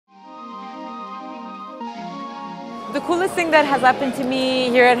The coolest thing that has happened to me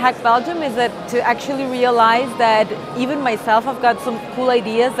here at Hack Belgium is that to actually realize that even myself, I've got some cool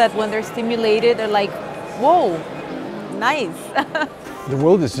ideas that when they're stimulated are like, whoa, nice. The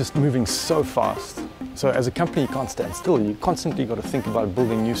world is just moving so fast. So as a company, you can't stand still. You constantly got to think about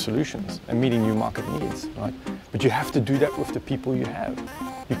building new solutions and meeting new market needs, right? But you have to do that with the people you have.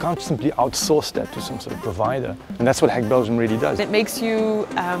 You can't simply outsource that to some sort of provider. And that's what Hack Belgium really does. It makes you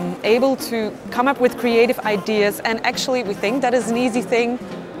able to come up with creative ideas, and actually we think that is an easy thing,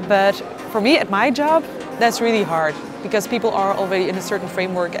 but for me at my job, that's really hard because people are already in a certain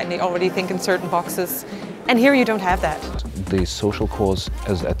framework and they already think in certain boxes. And here you don't have that. The social cause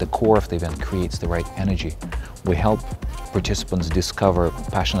as at the core of the event creates the right energy. We help participants discover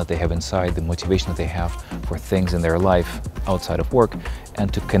the passion that they have inside, the motivation that they have for things in their life outside of work,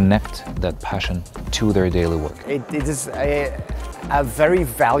 and to connect that passion to their daily work. It is a very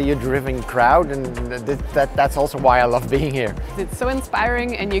value-driven crowd, and that's also why I love being here. It's so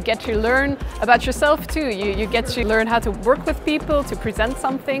inspiring, and you get to learn about yourself too. You get to learn how to work with people, to present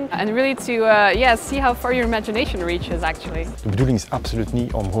something, and really to see how far your imagination reaches actually. De bedoeling is absoluut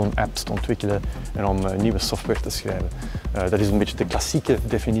niet om gewoon apps te ontwikkelen en om nieuwe software te schrijven. Dat is een beetje de klassieke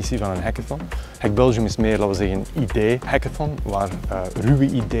definitie van een hackathon. Hack Belgium is meer, laten we zeggen, een idee-hackathon, waar ruwe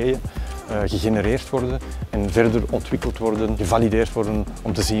ideeën gegenereerd worden en verder ontwikkeld worden, gevalideerd worden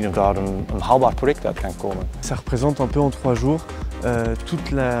om te zien of daar een haalbaar project uit kan komen. Ça représente un peu en 3 jours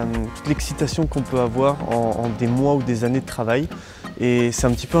toute l'excitation qu'on peut avoir en des mois ou des années de travail. Et c'est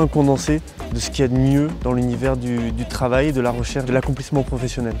un petit peu un condensé de ce qu'il y a de mieux dans l'univers du travail, de la recherche, de l'accomplissement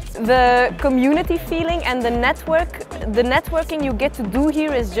professionnel. The community feeling and the networking you get to do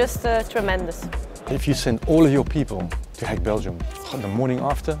here is just tremendous. If you send all of your people to Hack Belgium the morning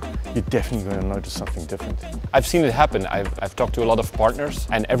after, you're definitely going to notice something different. I've seen it happen. I've talked to a lot of partners,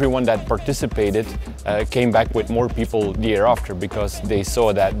 and everyone that participated came back with more people the year after because they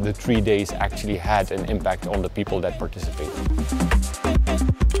saw that the 3 days actually had an impact on the people that participated.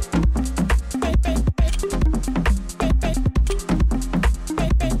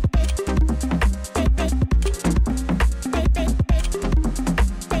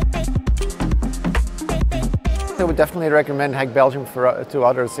 I would definitely recommend Hack Belgium to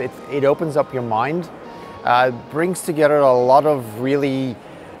others. It opens up your mind, brings together a lot of really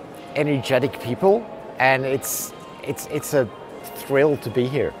energetic people, and it's a thrill to be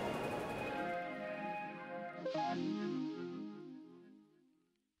here.